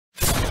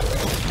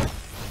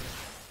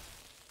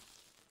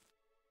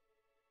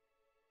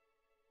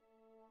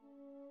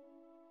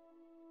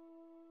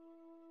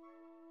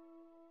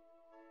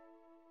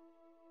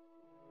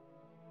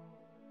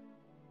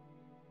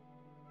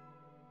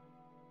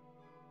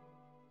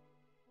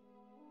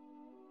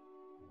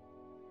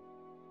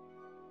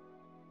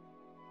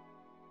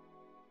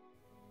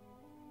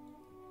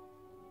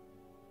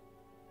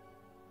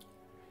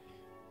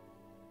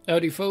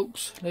Howdy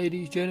folks,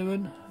 ladies,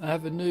 gentlemen, I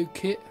have a new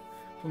kit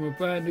from a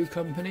brand new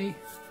company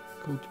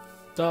called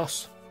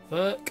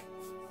Werk.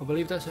 I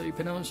believe that's how you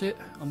pronounce it.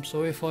 I'm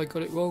sorry if I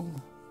got it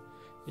wrong.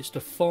 It's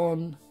the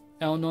Faun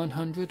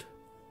L900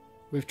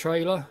 with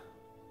trailer.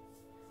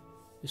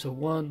 It's a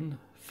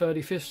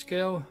 1/35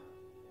 scale.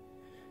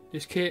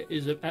 This kit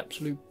is an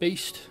absolute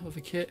beast of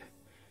a kit.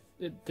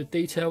 The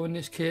detail in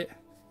this kit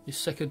is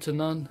second to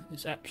none.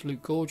 It's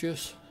absolute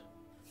gorgeous.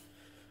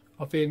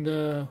 I've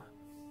been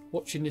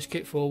watching this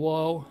kit for a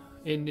while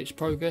in its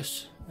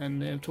progress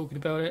and talking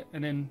about it,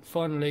 and then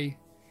finally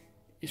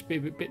it's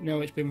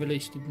been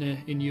released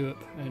in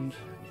Europe and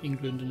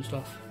England and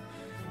stuff.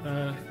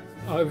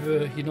 Over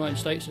the United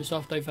States and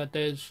stuff, they've had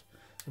theirs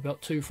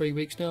about 2-3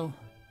 weeks now.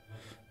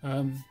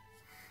 I've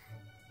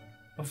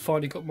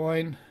finally got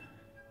mine.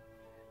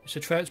 It's a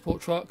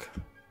transport truck,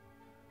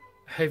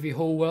 a heavy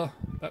hauler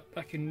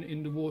back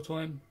in the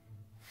wartime.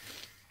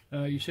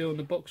 You see on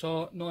the box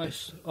art,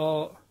 nice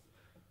art.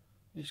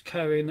 It's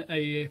carrying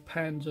a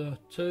Panzer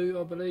II,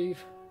 I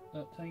believe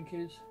that tank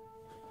is,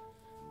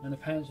 and a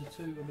Panzer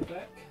II on the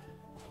back.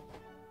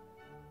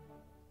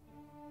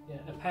 Yeah,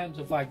 a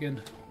Panzer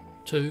wagon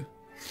II.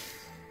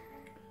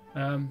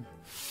 The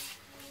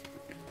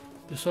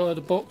side of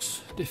the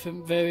box,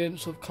 different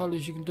variants of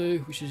colours you can do,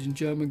 which is in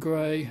German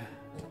grey,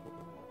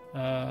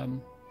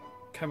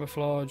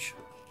 camouflage,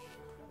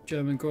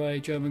 German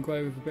grey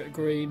with a bit of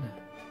green.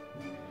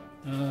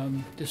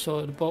 This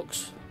side of the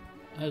box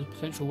has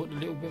potential what a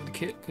little bit of the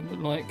kit can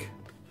look like.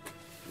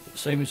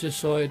 Same as this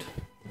side.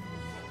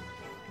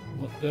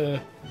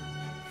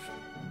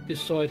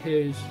 This side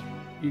here is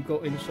you've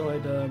got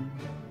inside.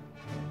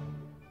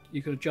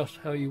 You can adjust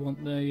how you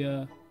want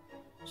the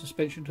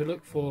suspension to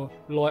look. For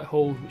light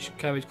haul, which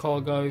carries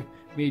cargo.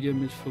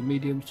 Medium is for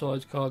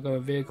medium-sized cargo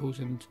and vehicles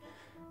and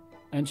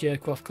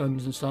anti-aircraft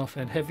guns and stuff.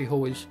 And heavy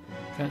haul is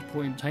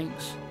transporting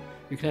tanks.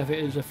 You can have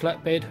it as a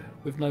flatbed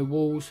with no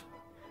walls,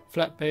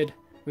 flatbed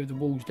with the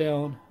walls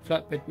down,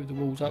 flatbed with the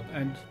walls up,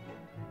 and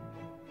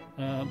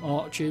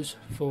arches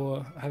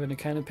for having a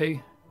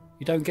canopy.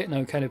 You don't get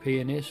no canopy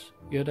in this.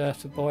 You'd have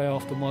to buy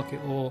aftermarket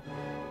or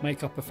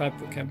make up a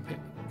fabric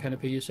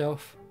canopy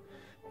yourself.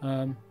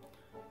 The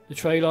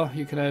trailer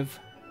you can have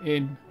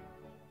in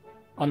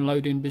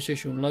unloading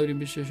position, loading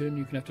position.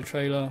 You can have the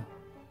trailer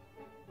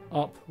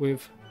up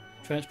with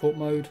transport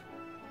mode.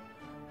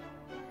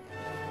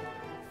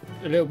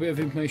 A little bit of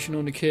information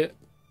on the kit.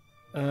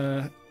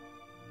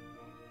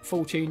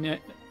 14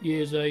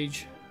 years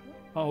age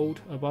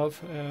old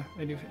above.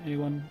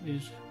 Anyone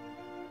is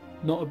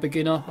not a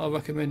beginner, I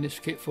recommend this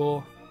kit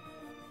for.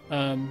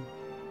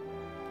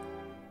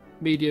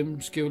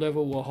 Medium skill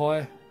level or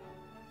high.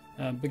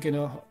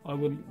 Beginner, I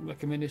wouldn't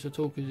recommend this at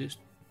all because it's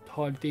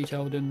highly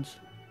detailed and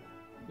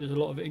there's a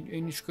lot of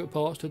intricate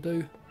parts to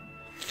do.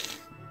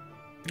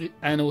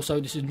 And also,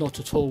 this is not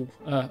at all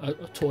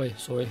a toy.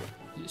 Sorry,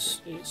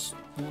 it's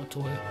not a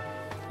toy.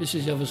 This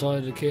is the other side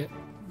of the kit.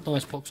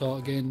 Nice box art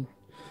again.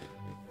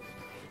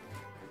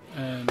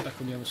 And back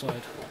on the other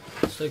side.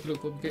 Let's take a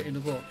look what we get in the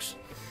box.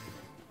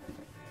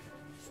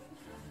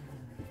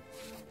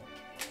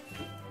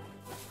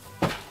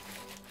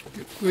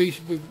 Get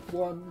greased with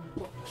one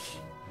box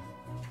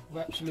of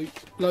absolute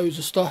loads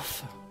of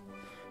stuff.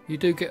 You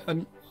do get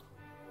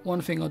one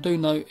thing I do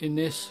note in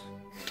this.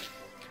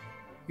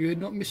 You're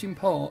not missing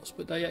parts,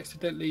 but they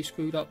accidentally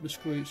screwed up the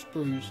sprues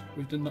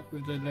with the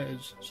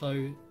letters.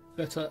 So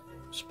letter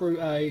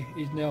sprue A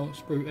is now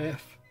sprue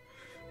F,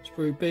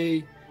 sprue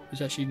B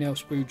is actually now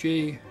sprue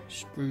G,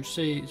 sprue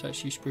C is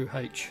actually sprue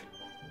H.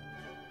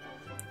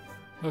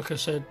 Like I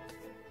said,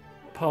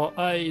 part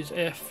A is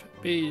F,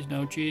 B is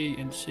now G,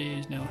 and C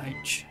is now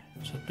H.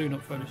 So do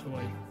not throw this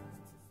away.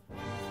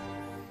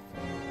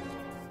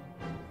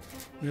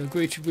 We are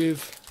greeted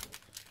with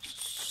a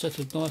set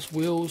of nice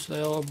wheels.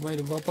 They are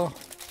made of rubber.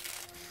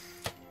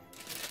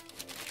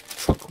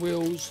 Truck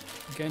wheels,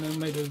 again are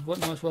made of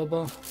nice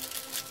rubber.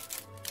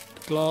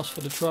 Glass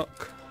for the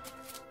truck.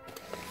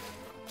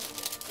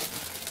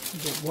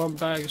 We've got one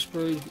bag of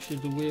sprues, which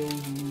is the wheels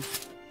and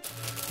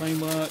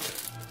framework.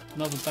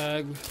 Another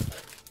bag.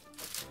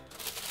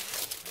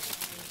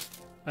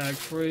 Bag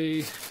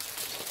 3.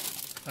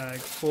 Bag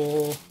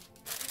 4.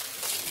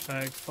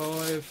 Bag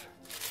 5.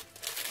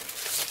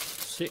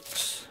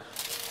 6.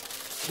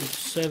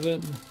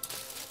 7.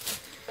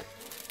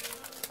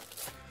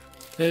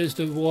 There's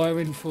the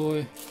wiring for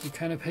your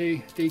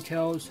canopy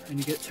decals, and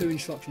you get 2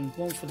 instructions,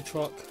 one for the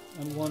truck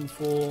and one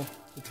for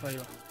the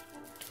trailer.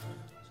 So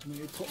I'm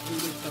going to pop all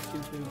this back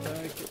into the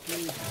bag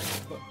quickly,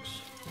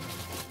 box.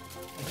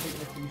 I'll take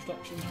back the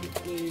instructions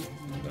quickly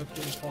and go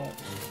through the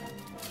parts.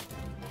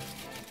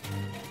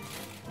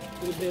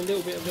 It will be a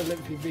little bit of a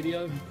lengthy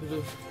video because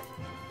of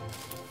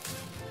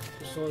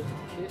the size of the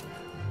kit.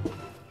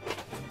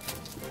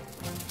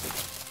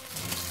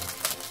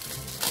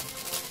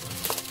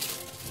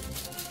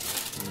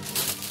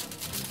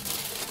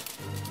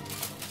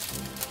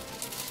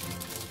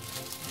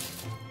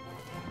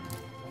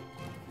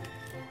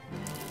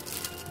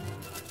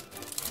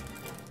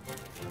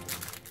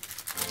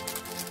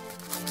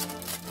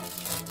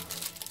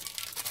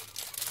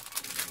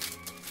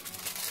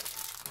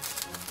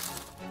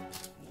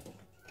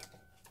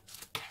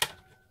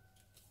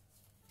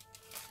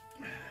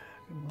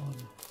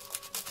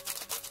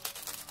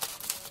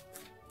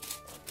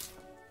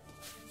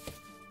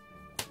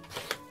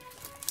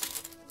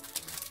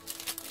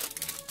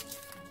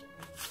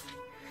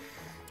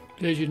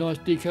 There's your nice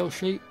decal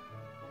sheet.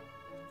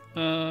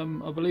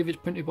 I believe it's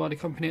printed by the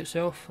company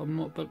itself. I'm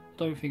not, but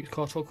don't think it's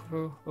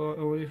cartographer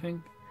or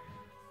anything.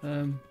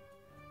 There's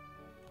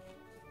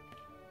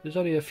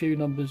only a few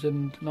numbers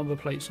and number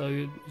plates, so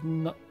you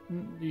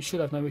should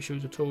have no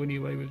issues at all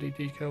anyway with the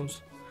decals.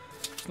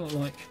 It's not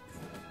like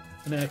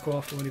an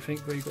aircraft or anything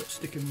where you've got to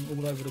stick them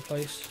all over the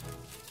place.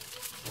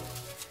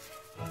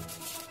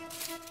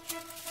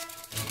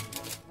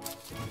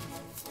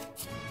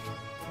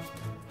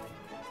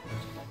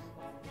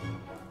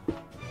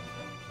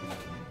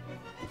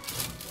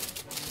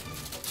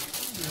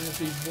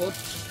 These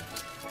rods,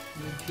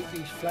 you can keep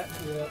these flat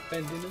without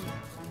bending them.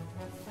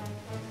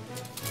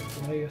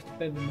 So now you have to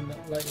bend them in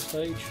that later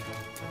stage.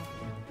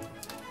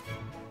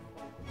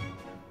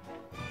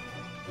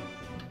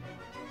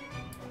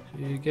 So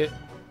you get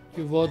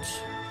your rods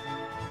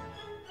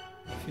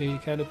for your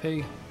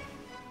canopy,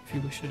 if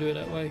you wish to do it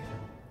that way.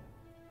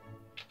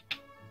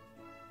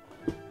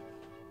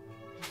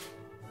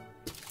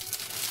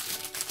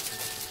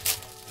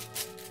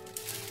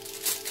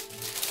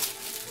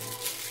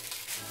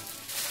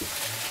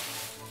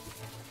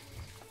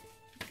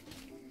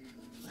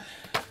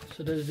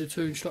 So there's the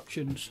two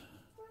instructions.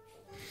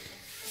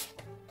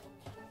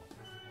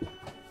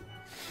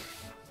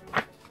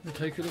 We'll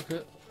take a look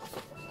at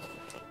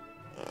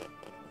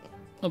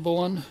number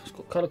one. It's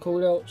got colour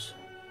callouts.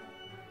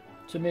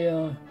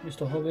 Tamiya,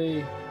 Mr.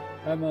 Hobby,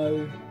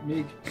 Ammo,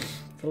 MiG,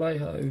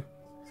 Vallejo,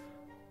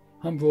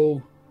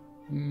 Humbrol,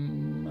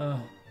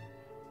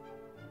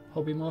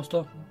 Hobby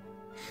Master.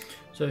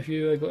 So if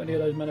you got any of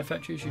those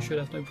manufacturers, you should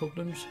have no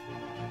problems.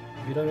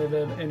 If you don't have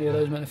any of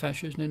those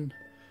manufacturers, then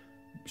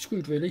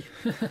screwed really.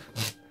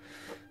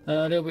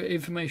 A little bit of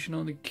information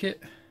on the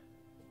kit.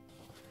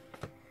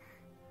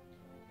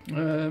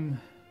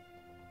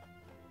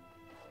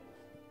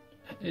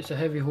 It's a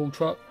heavy haul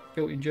truck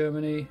built in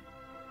Germany.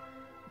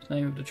 It's the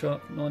name of the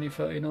truck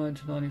 1939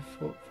 to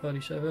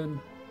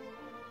 1937.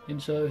 In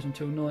service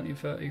until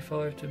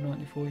 1935 to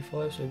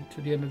 1945, so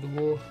to the end of the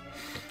war.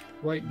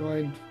 Weight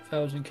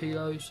 9,000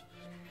 kilos.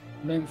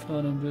 Length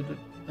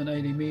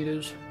 980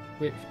 meters.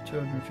 Width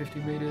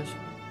 250 meters.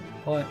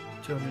 Height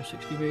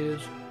 260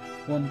 meters,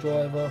 one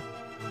driver,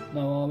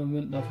 no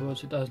armament, in other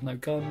words it has no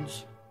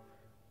guns.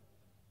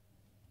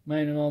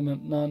 Main and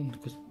armament none,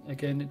 because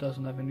again it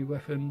doesn't have any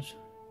weapons.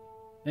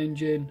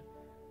 Engine,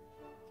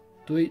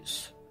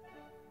 Deutz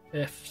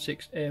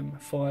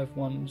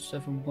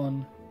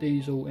F6M5171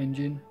 diesel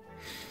engine,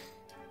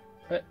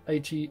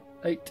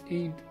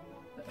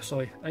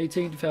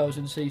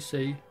 18,000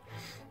 cc,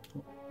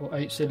 or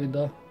 8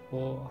 cylinder,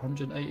 or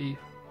 180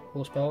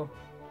 horsepower.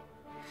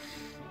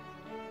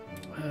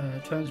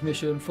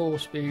 Transmission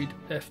 4-speed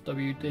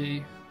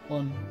FWD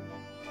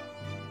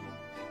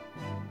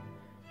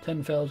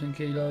 10,000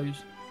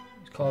 kilos.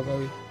 It's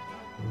cargo.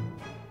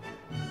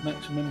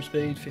 Maximum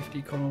speed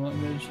 50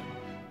 kilometers.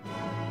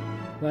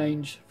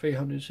 Range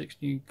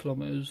 360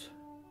 kilometers.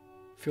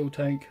 Fuel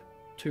tank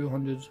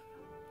 200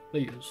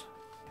 litres.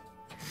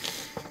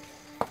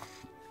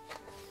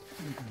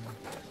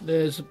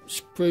 There's a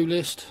sprue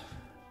list.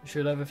 You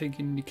should have everything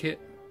in your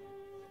kit.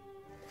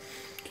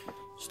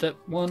 Step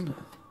 1.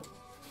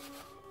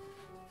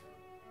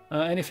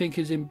 Anything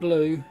is in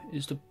blue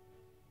is the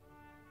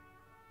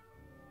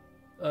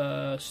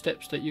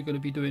steps that you're going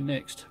to be doing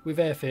next. With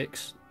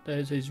Airfix,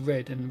 theirs is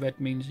red, and red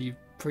means you've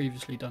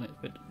previously done it,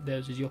 but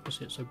theirs is the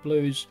opposite. So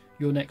blue is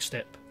your next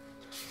step.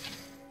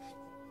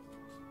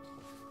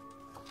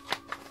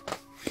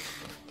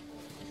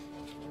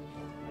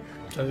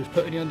 So it's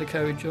putting the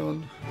undercarriage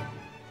on,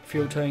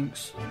 fuel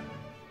tanks,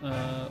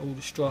 all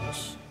the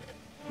struts.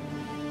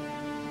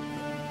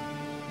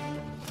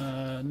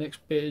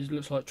 Next bit is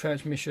looks like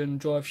transmission,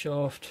 drive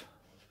shaft.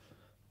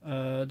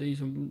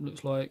 These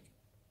looks like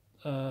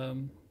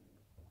the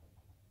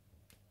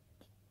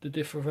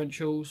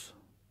differentials.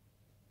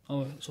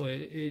 Oh,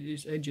 sorry,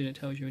 it's engine. It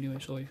tells you anyway.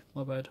 Sorry,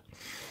 my bad.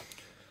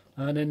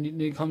 And then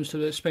it comes to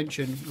the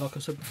suspension. Like I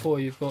said before,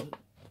 you've got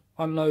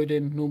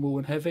unloading, normal,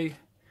 and heavy.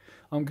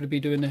 I'm going to be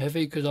doing the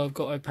heavy because I've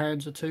got a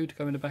Panzer II to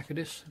go in the back of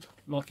this,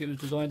 like it was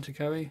designed to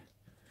carry.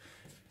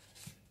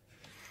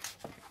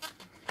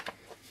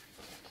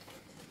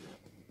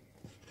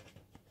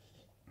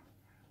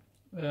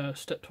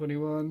 Step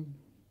 21,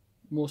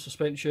 more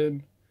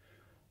suspension,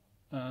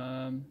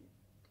 then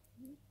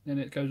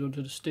it goes on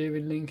to the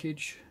steering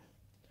linkage,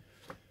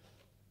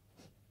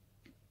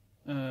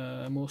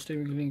 more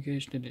steering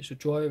linkage, then it's a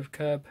drive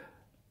cab,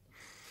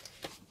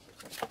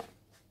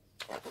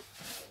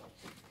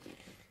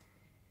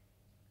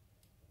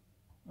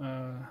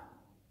 the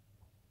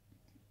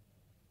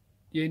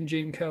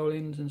engine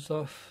cowlings and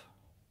stuff.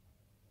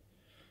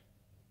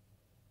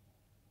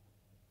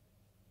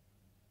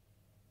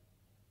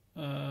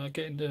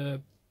 Getting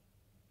the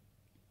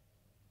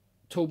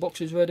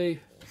toolboxes ready,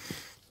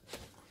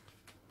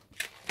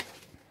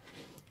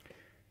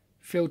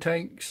 fuel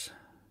tanks,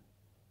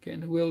 getting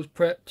the wheels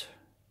prepped.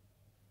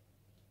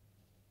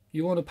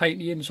 You want to paint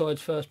the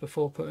insides first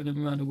before putting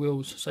them around the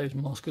wheels, saves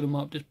masking them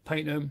up. Just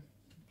paint them,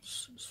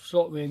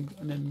 slot ring,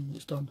 and then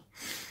it's done.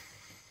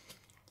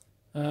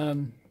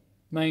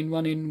 Main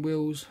running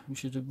wheels,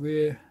 which is the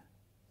rear,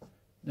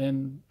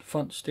 then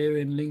front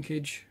steering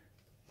linkage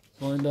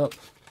lined up.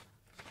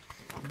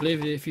 I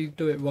believe if you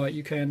do it right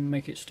you can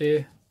make it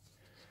steer.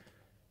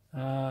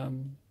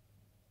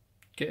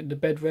 Getting the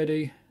bed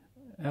ready,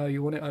 how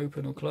you want it,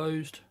 open or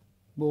closed.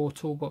 More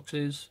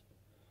toolboxes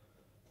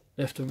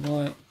left and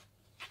right.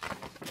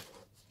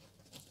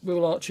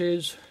 Wheel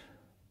arches,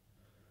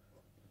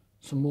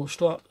 some more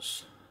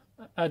struts,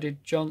 added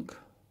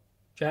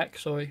jack,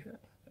 sorry,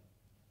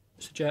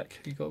 it's a jack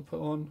you've got to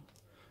put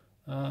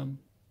on.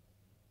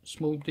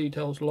 Small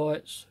details,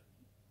 lights,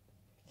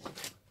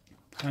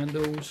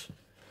 handles,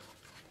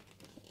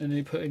 and then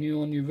you're putting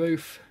you on your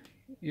roof,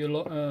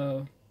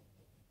 your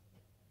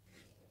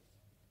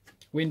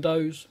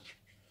windows,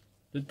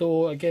 the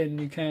door. Again,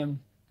 you can,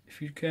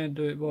 if you can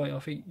do it right, I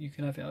think you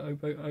can have it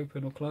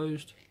open or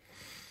closed.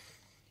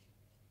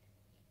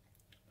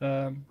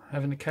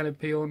 Having the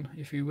canopy on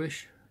if you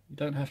wish. You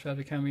don't have to have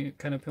the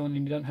canopy on,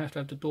 and you don't have to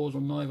have the doors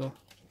on neither.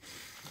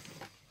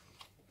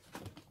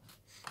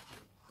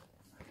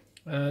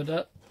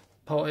 That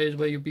part is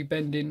where you'll be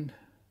bending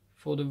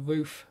for the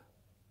roof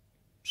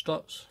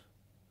struts.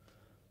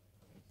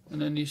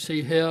 And then you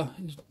see here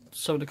is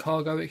some of the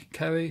cargo it can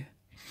carry.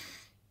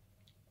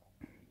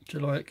 So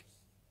like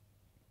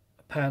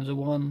a Panzer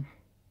 1,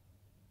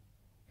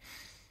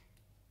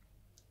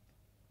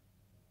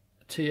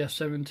 a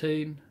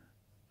TS-17,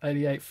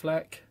 88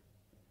 flak,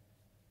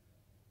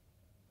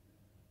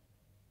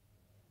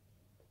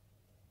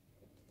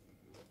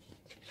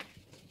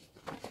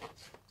 like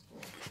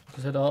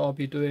I said, I'll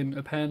be doing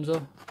a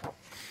Panzer.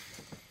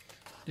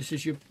 This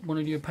is one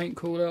of your paint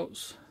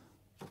callouts.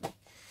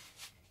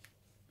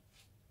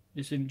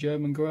 It's in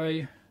German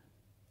grey.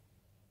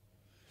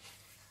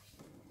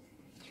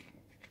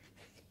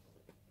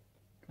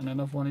 And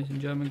another one is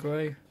in German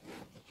grey.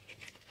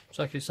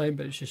 Exactly the same,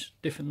 but it's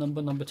just different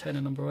number 10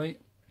 and number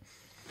 8.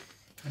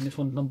 And this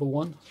one's number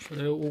 1, so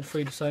they're all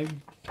three the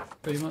same,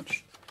 pretty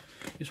much.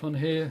 This one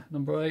here,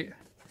 number 8,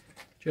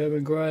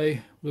 German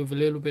grey with a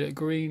little bit of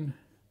green.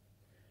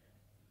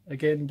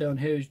 Again, down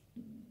here is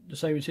the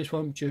same as this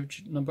one,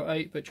 number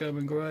 8, but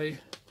German grey.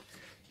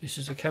 This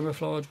is a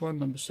camouflage one,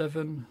 number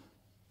 7,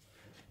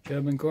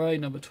 German grey,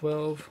 number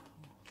 12.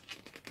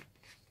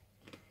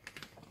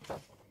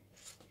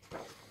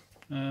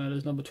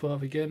 There's number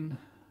 12 again.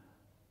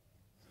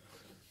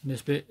 And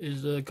this bit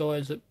is the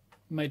guys that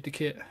made the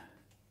kit.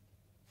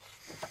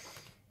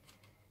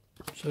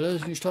 So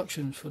there's the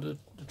instructions for the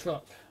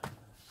truck.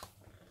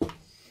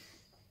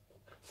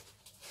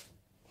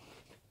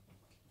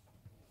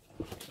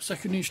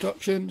 Second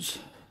instructions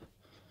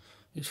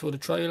is for the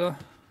trailer.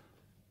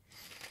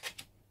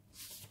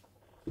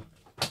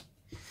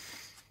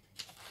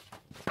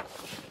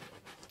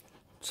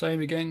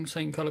 Same again,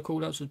 same colour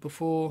callouts as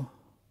before.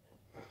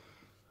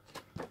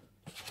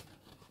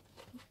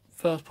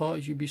 First part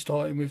is you'll be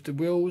starting with the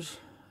wheels.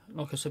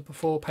 Like I said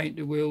before, paint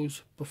the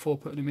wheels before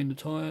putting them in the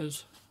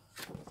tyres.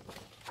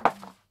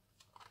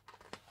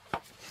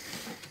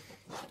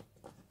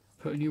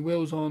 Putting your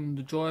wheels on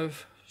the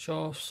drive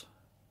shafts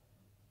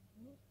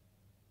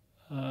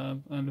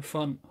and the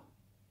front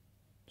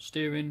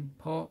steering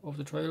part of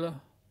the trailer,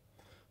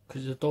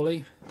 because it's a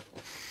dolly.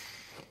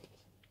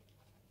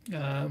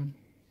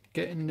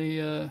 Getting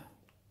the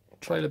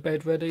trailer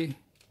bed ready,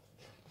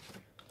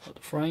 got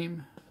the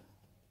frame.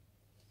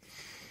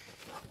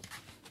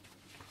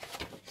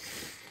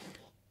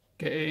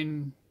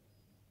 Getting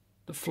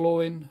the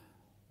flooring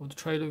of the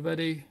trailer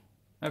ready,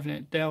 having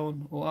it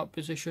down or up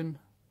position.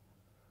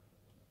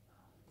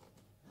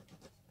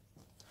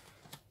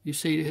 You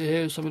see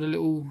here some of the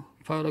little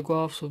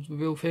photographs of the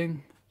real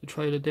thing, the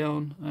trailer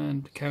down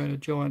and carrying a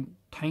giant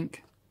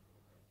tank,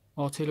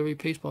 artillery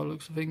piece by the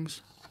looks of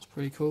things. It's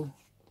pretty cool.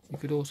 You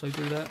could also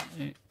do that.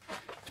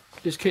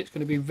 This kit's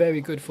going to be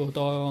very good for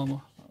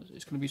diorama.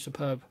 It's going to be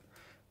superb.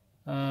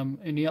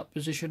 In the up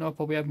position, I'll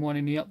probably have mine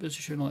in the up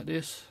position like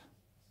this.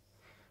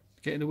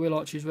 Getting the wheel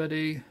arches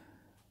ready,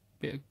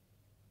 bit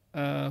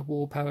of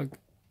wall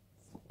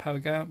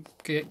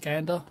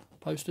propaganda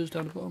posters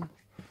down the bottom.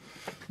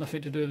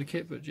 Nothing to do with the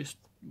kit, but just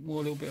more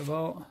a little bit of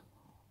art.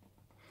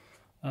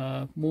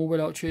 More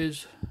wheel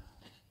arches,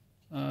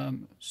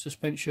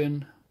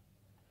 suspension,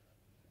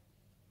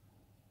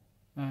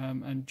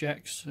 and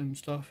jacks and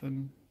stuff,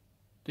 and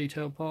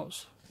detail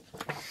parts.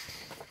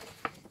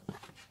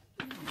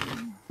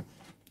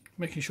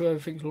 Making sure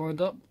everything's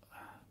lined up.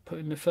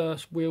 Putting the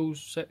first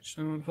wheels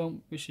section on the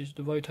front, which is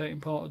the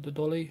rotating part of the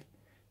dolly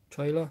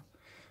trailer.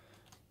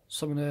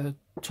 Some of the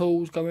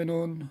tools going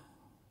on.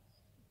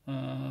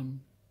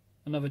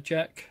 Another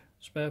jack,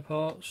 spare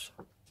parts.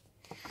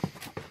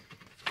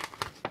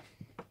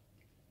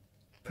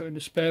 Putting the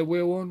spare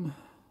wheel on.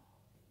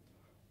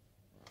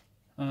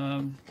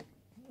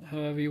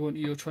 However you want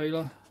your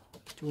trailer.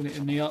 Do you want it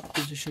in the up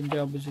position,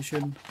 down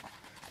position?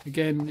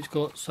 Again, it's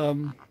got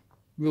some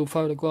real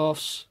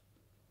photographs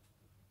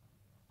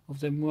of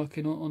them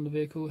working on the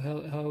vehicle,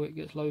 how it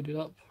gets loaded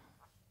up.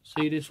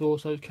 See, this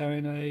also is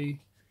carrying a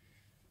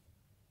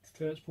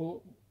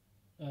transport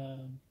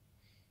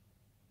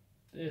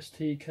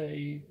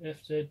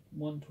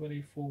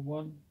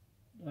STKFZ1241.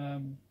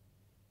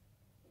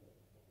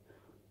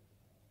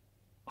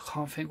 I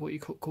can't think what you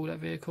call that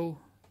vehicle.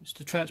 It's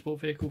the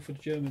transport vehicle for the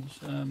Germans.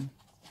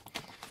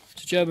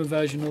 It's a German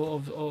version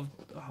of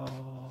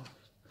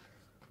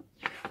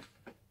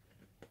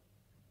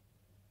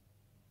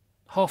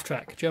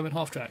half-track, German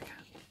half-track.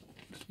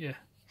 Yeah.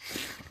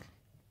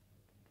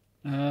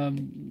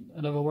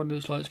 Another one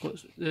that's like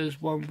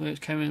there's one where it's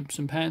carrying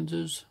some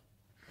Panzers.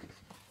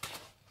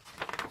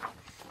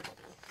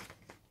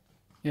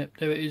 Yep,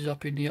 there it is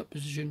up in the up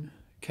position,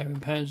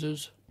 carrying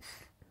Panzers.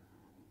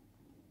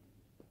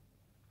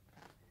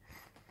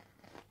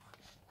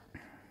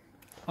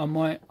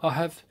 I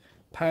have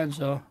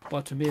Panzer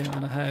by Tamir,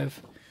 and I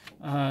have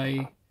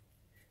a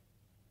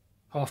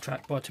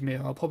half-track by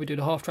Tamir. I'll probably do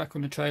the half-track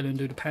on the trailer and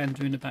do the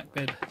Panzer in the back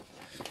bed.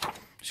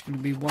 It's going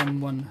to be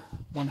one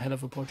hell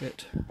of a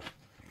project.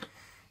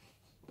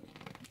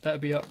 That'll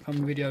be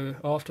upcoming video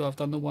after I've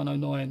done the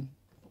 109.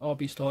 I'll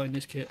be starting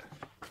this kit.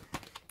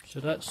 So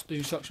that's the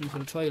instructions for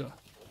the trailer.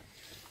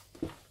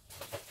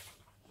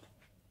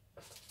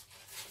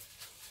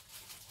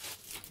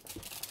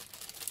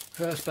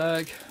 First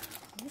bag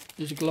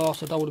is a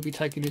glass. I don't want to be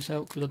taking this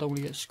out because I don't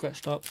want to get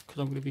scratched up, because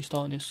I'm going to be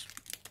starting this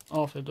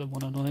after the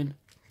 109.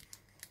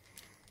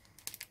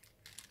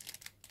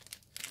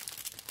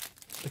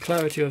 The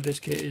clarity of this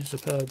kit is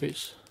superb.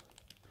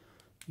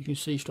 You can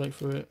see straight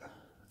through it.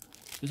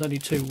 There's only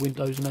 2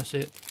 windows and that's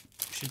it,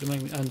 which is the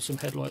main, and some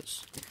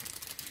headlights.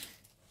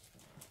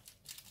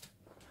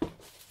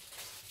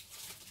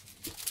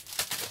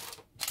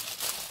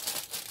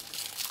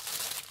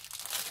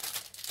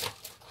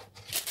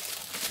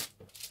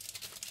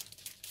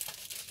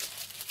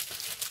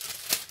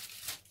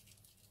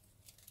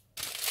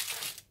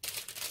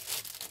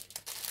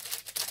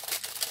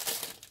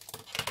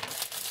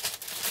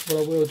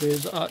 What I will do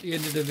is at the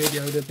end of the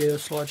video there'll be a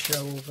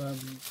slideshow of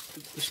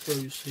the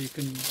screws, so you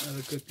can have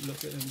a good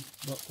look at them,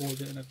 like pause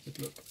it and have a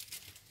good look.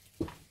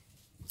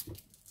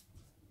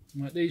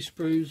 Right, these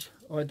screws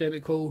are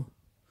identical.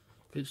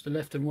 It's the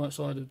left and right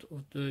side of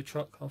the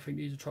truck. I think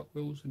these are truck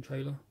wheels and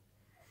trailer.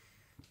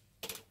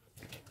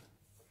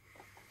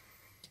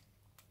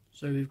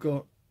 So we've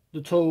got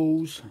the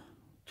tools,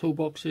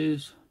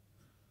 toolboxes,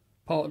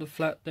 part of the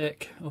flat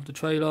deck of the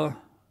trailer,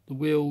 the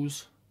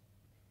wheels.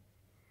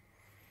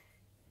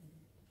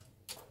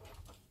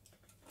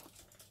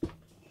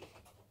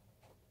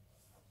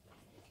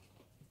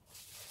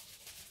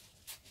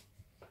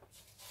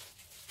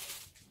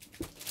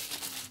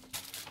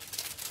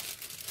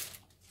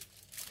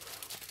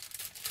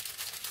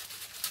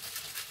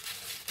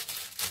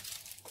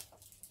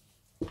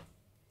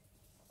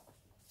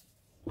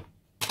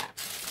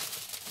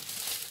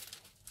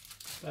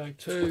 Bag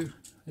 2,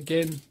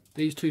 again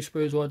these 2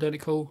 screws are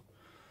identical.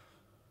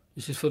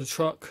 This is for the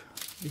truck.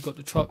 You've got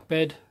the truck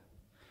bed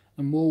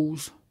and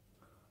walls,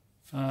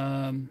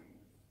 the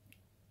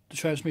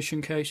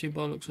transmission casing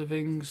by the looks of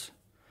things,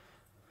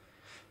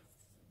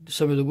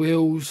 some of the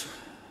wheels.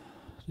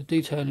 The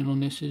detailing on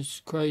this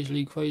is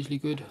crazily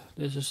good.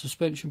 There's the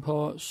suspension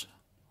parts,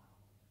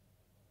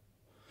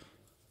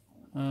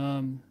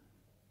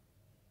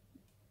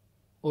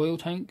 oil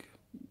tank,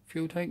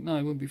 fuel tank, no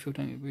it wouldn't be fuel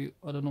tank, it'd be,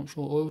 I'm not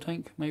sure, oil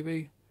tank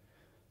maybe,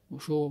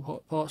 not sure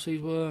what parts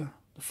these were,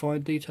 the fine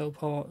detail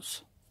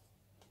parts,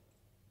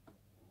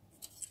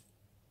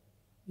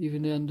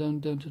 even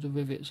down to the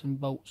rivets and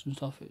bolts and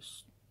stuff.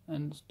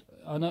 And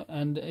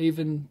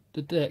even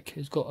the deck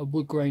has got a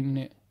wood grain in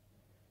it.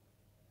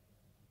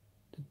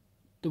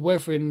 The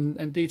weathering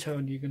and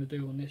detailing you're going to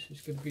do on this is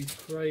going to be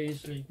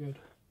crazily good.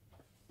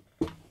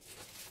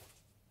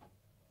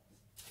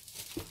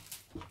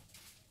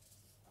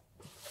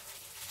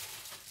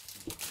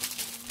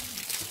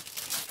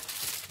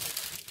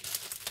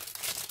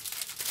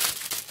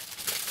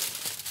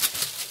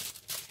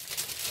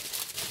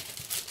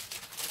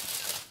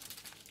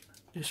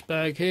 This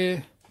bag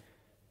here,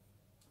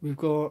 we've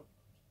got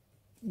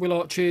wheel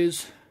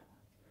arches,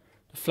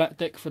 the flat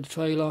deck for the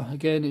trailer.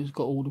 Again, it's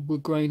got all the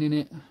wood grain in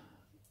it.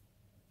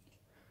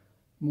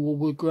 More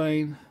wood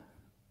grain.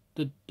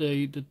 The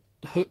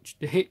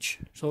hitch,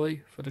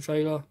 sorry, for the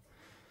trailer.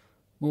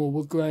 More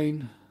wood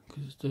grain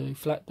because it's the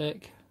flat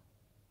deck.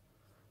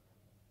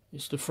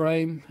 It's the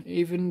frame,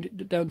 even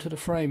down to the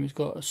frame. It's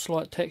got a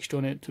slight texture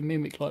on it to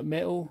mimic like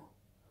metal.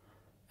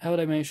 How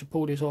they managed to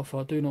pull this off,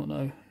 I do not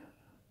know.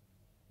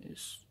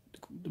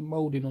 The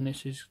moulding on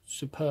this is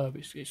superb.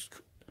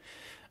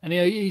 And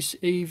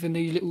even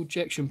these little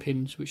ejection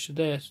pins, which are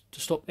there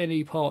to stop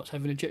any parts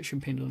having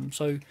ejection pins on them.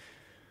 So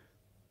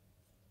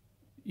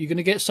you're going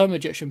to get some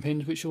ejection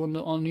pins which are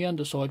on the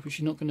underside, which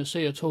you're not going to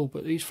see at all.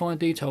 But these fine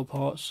detail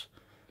parts,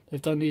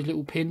 they've done these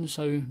little pins,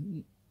 so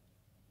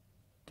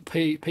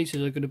the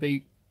pieces are going to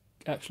be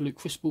absolute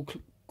crisp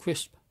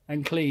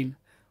and clean.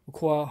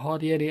 Require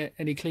hardly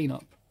any clean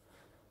up.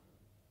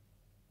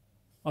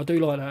 I do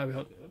like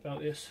that about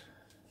this.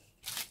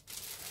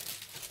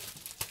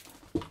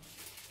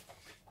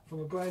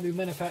 From a brand new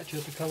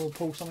manufacturer to come and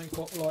pull something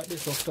like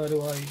this off straight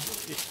away,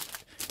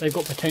 they've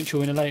got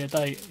potential in a later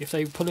date. If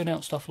they're pulling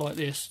out stuff like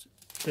this,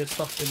 their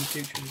stuff in the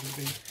future is going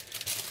to be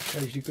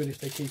crazy good if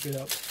they keep it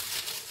up.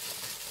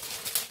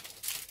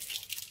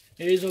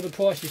 It is on the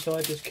pricey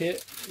side, this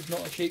kit. It's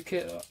not a cheap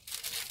kit.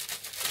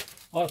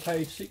 I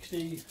paid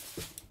 £60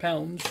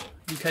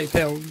 UK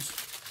pounds,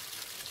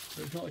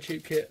 so it's not a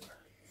cheap kit.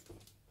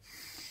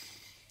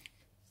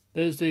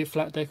 There's the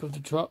flat deck of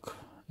the truck.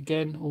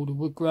 Again, all the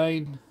wood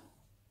grain,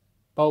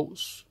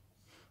 bolts,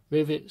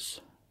 rivets.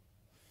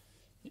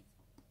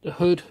 The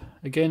hood,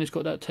 again, it's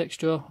got that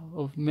texture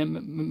of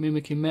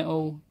mimicking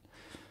metal.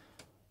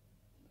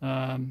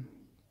 Part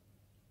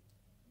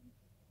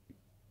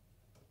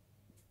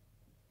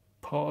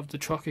of the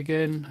truck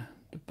again,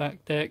 the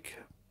back deck,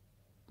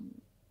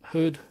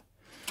 hood.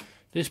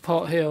 This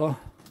part here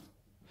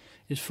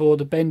is for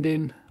the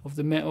bending of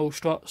the metal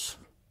struts,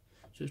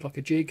 so it's like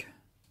a jig.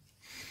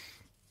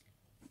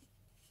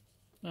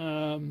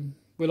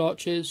 Wheel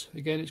arches,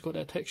 again, it's got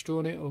that texture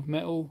on it of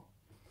metal.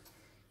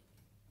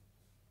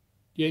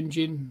 The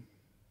engine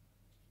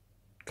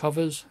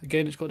covers,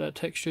 again, it's got that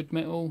textured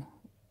metal.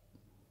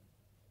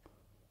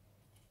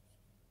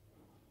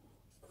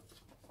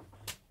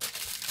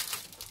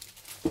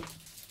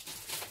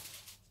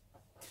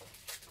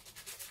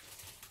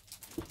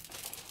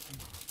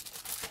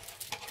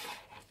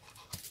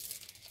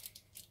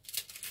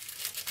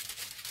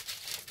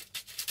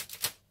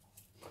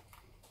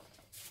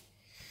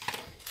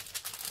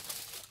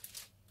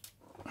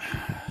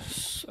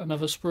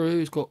 Another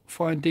sprue, it's got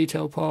fine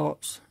detail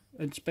parts,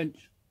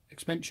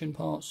 expansion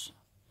parts,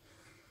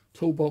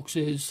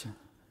 toolboxes,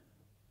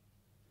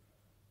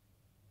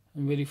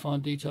 and really fine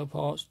detail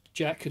parts.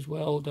 Jack as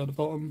well down the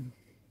bottom.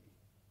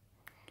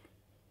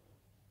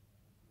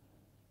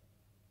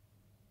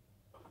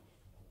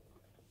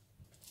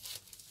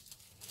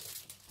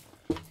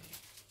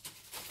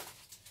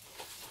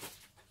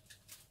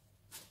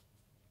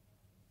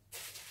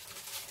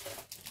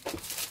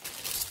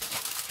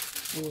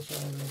 Also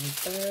have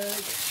a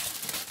bag.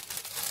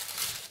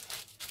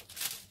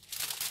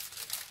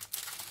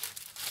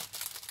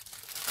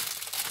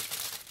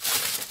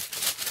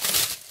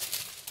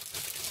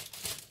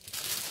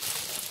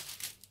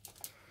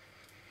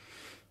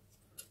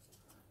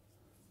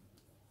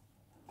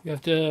 You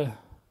have the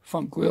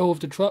front grille of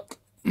the truck.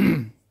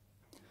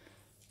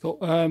 Got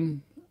a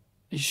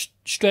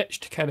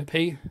stretched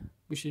canopy,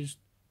 which is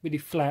really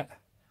flat,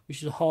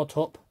 which is a hard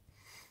top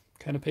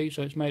canopy,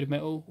 so it's made of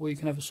metal. Or you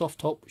can have a soft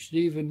top, which has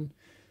even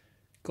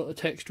got the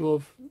texture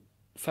of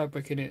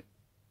fabric in it.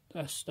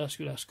 That's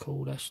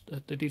cool. That's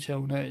the detail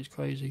on that is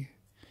crazy.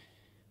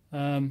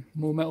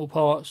 More metal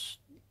parts.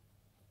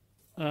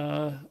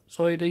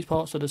 Sorry, these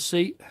parts are the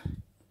seat.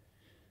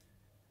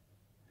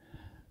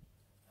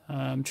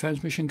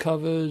 Transmission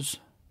covers,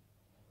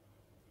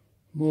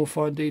 more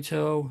fine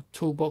detail,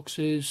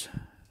 toolboxes,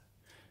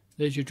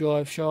 there's your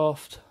drive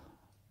shaft,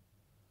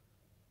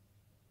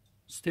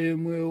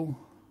 steering wheel,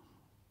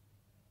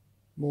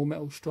 more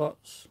metal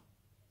struts,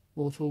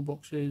 more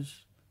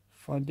toolboxes,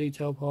 fine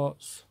detail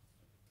parts.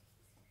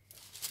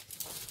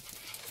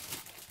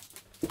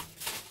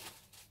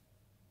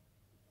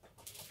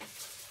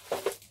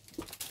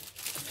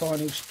 The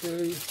final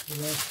sprue,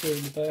 the last sprue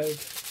in the bag,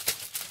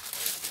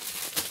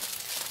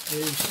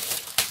 is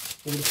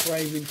all the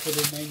framing for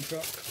the main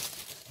truck.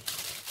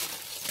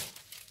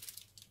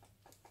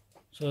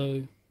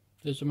 So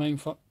there's the main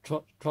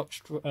truck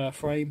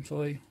frame,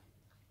 sorry.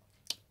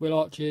 Wheel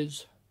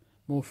arches,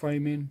 more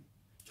framing,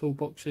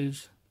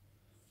 toolboxes.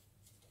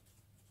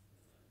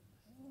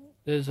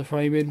 There's the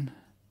framing,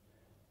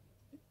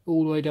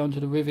 all the way down to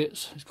the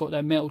rivets. It's got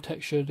that metal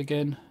textured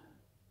again.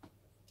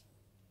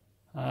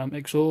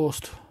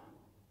 Exhaust,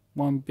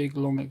 one big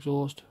long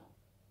exhaust.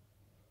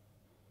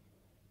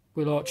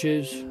 Wheel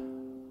arches,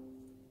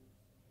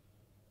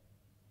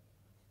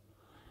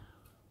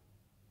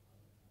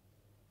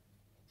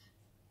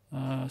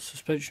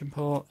 suspension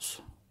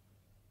parts,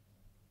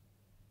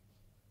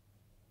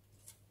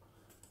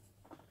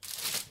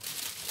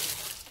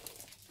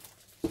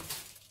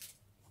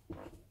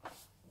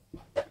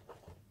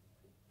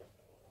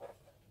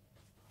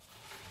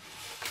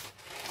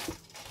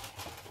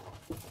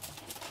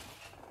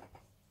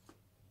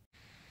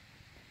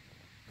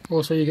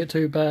 also you get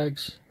 2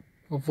 bags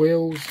of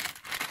wheels.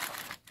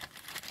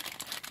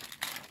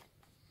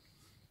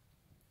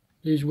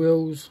 These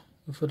wheels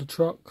are for the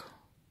truck.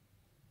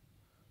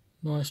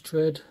 Nice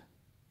tread.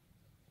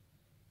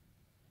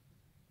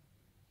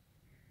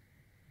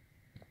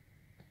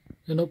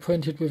 They're not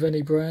printed with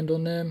any brand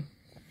on them.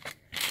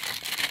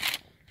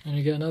 And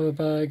you get another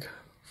bag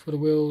for the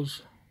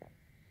wheels.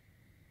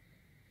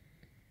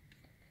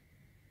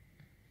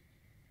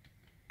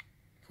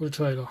 For the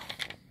trailer.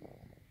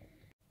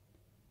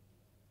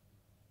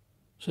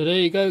 So there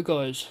you go,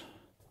 guys.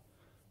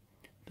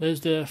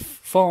 There's the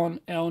Faun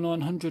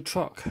L900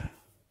 truck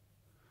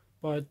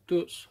by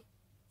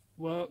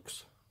Werk.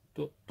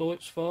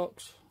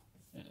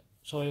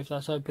 Sorry if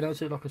that's how I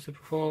pronounce it, like I said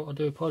before. I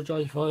do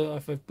apologise if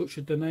I've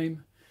butchered the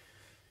name.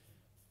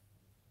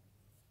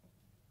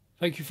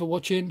 Thank you for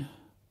watching.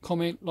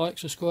 Comment, like,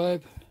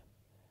 subscribe.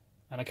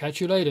 and I'll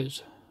catch you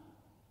later.